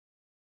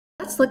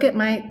let's look at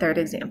my third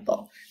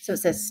example. So it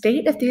says,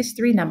 state if these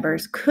three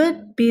numbers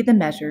could be the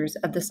measures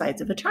of the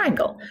sides of a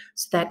triangle.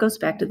 So that goes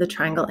back to the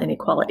triangle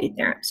inequality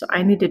theorem. So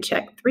I need to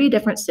check three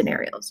different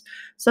scenarios.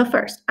 So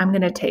first, I'm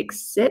going to take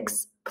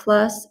 6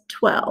 plus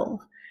 12,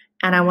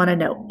 and I want to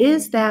know,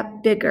 is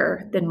that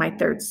bigger than my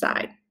third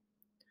side?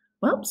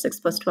 Well, 6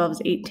 plus 12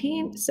 is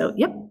 18, so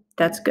yep,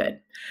 that's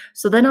good.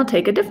 So then I'll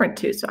take a different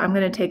two. So I'm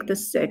going to take the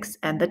 6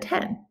 and the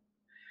 10.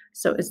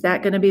 So is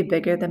that going to be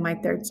bigger than my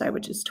third side,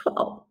 which is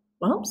 12?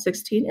 Well,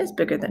 16 is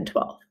bigger than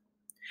 12.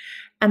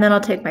 And then I'll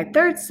take my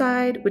third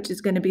side, which is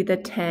going to be the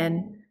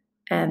 10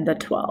 and the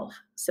 12.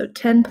 So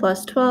 10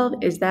 plus 12,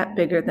 is that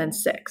bigger than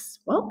 6?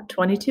 Well,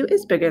 22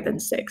 is bigger than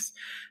 6.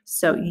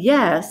 So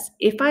yes,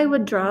 if I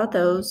would draw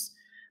those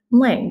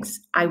lengths,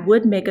 I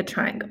would make a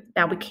triangle.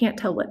 Now we can't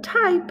tell what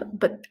type,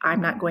 but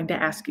I'm not going to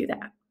ask you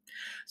that.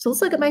 So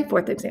let's look at my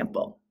fourth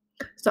example.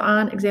 So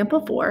on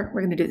example 4,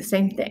 we're going to do the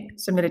same thing.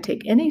 So I'm going to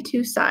take any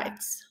two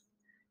sides,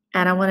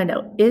 and I want to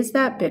know, is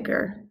that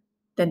bigger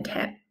than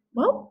 10?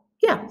 Well,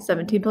 yeah,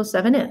 17 plus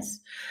 7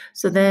 is.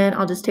 So then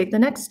I'll just take the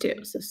next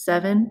two. So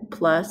 7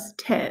 plus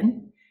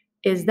 10,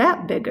 is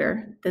that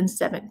bigger than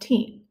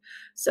 17?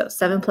 So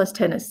 7 plus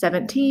 10 is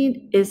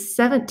 17. Is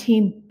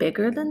 17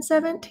 bigger than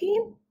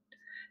 17?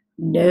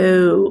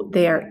 No,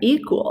 they are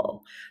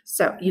equal.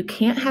 So you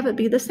can't have it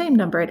be the same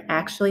number. It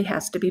actually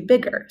has to be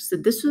bigger. So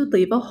this would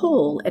leave a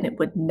hole and it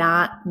would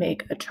not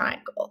make a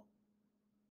triangle.